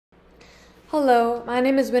Hello, my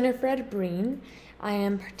name is Winifred Breen. I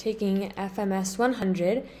am taking FMS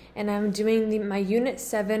 100 and I'm doing my Unit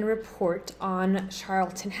 7 report on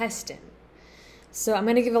Charlton Heston. So I'm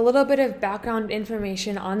going to give a little bit of background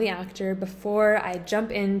information on the actor before I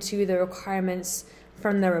jump into the requirements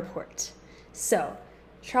from the report. So,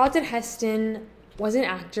 Charlton Heston was an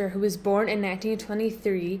actor who was born in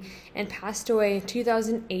 1923 and passed away in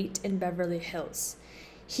 2008 in Beverly Hills.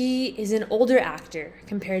 He is an older actor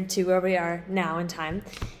compared to where we are now in time.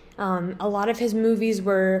 A lot of his movies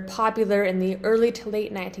were popular in the early to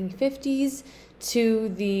late 1950s to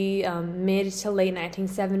the mid to late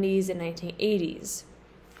 1970s and 1980s.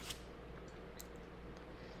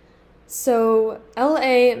 So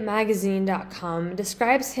LAmagazine.com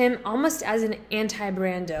describes him almost as an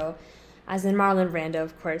anti-Brando, as in Marlon Brando,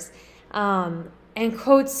 of course, and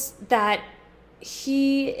quotes that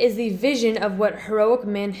he is the vision of what heroic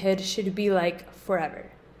manhood should be like forever.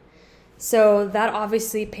 So that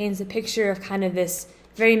obviously paints a picture of kind of this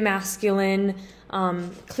very masculine,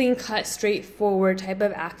 clean-cut, straightforward type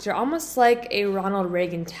of actor, almost like a Ronald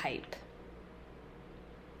Reagan type.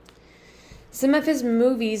 Some of his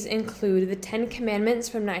movies include The Ten Commandments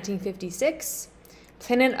from 1956,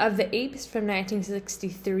 Planet of the Apes from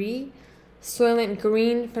 1963, Soylent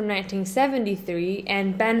Green from 1973,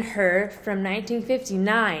 and Ben-Hur from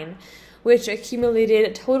 1959, which accumulated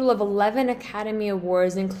a total of 11 Academy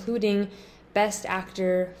Awards, including Best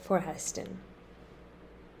Actor for Heston.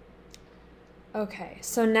 Okay,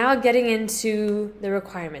 so now getting into the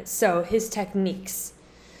requirements. So his techniques.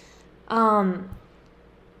 It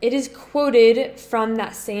is quoted from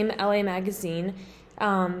that same LA magazine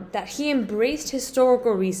that he embraced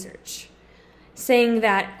historical research, saying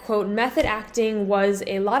that, quote, method acting was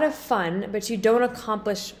a lot of fun, but you don't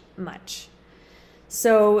accomplish much.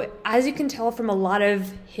 So as you can tell from a lot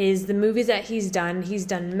of the movies that he's done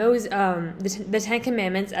the Ten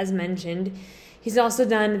Commandments, as mentioned. He's also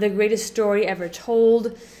done The Greatest Story Ever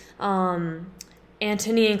Told,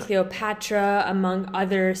 Antony and Cleopatra, among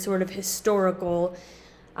other sort of historical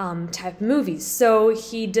type movies. So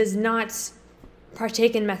he does not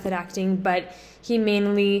partake in method acting, but he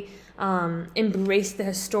mainly embraced the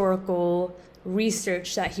historical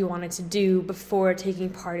research that he wanted to do before taking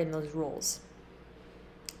part in those roles.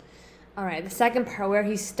 All right, the second part, where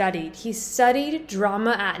he studied. He studied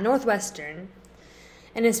drama at Northwestern,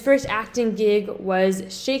 and his first acting gig was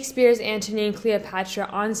Shakespeare's Antony and Cleopatra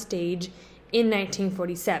on stage in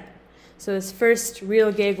 1947. So his first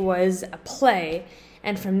real gig was a play,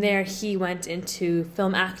 and from there he went into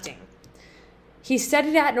film acting. He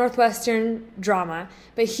studied at Northwestern drama,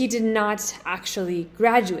 but he did not actually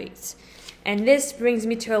graduate. And this brings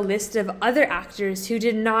me to a list of other actors who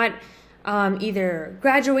did not either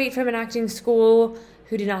graduate from an acting school,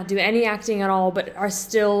 who did not do any acting at all, but are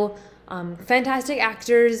still fantastic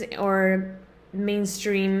actors or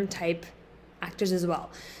mainstream type actors as well.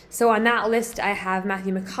 So on that list, I have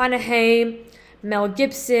Matthew McConaughey, Mel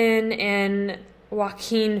Gibson, and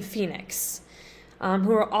Joaquin Phoenix, most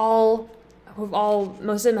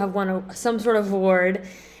of them have won some sort of award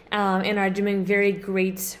and are doing very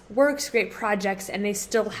great works, great projects, and they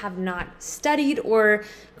still have not studied or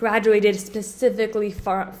graduated specifically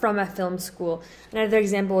from a film school. Another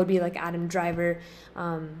example would be like Adam Driver.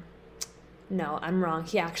 No, I'm wrong.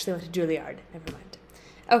 He actually went to Juilliard. Never mind.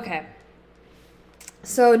 Okay.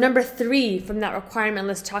 So number 3 from that requirement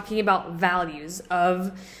list, talking about values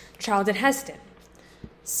of Charlton Heston.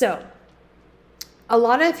 So a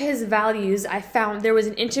lot of his values, I found there was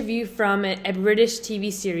an interview from a British TV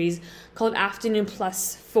series called Afternoon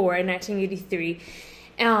Plus 4 in 1983,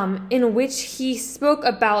 in which he spoke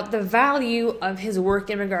about the value of his work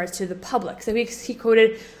in regards to the public. So he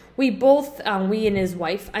quoted, we and his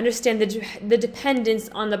wife, understand the dependence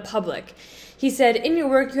on the public. He said, in your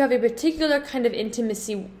work, you have a particular kind of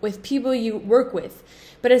intimacy with people you work with,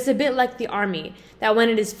 but it's a bit like the army, that when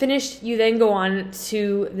it is finished, you then go on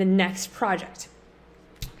to the next project.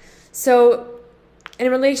 So in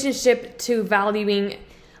relationship to valuing,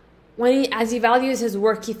 as he values his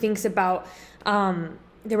work, he thinks about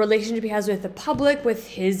the relationship he has with the public, with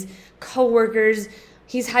his co-workers.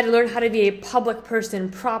 He's had to learn how to be a public person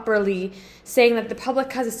properly, saying that the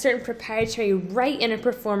public has a certain proprietary right in a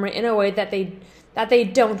performer in a way that they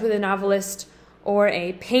don't with a novelist or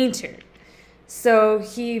a painter. So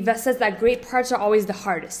he says that great parts are always the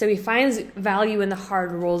hardest. So he finds value in the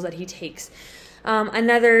hard roles that he takes.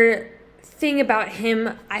 Another thing about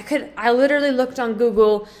him, I literally looked on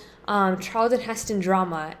Google Charlton Heston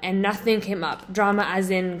drama and nothing came up. Drama as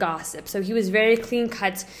in gossip. So he was very clean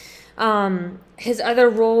cut. His other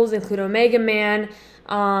roles include Omega Man,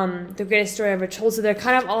 The Greatest Story Ever Told. So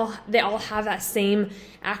they all have that same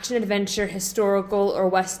action adventure, historical or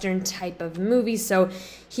Western type of movie. So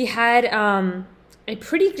he had a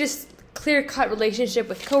pretty just clear-cut relationship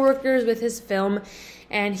with coworkers with his film,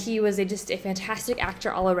 and he was just a fantastic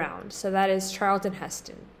actor all around. So that is Charlton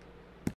Heston.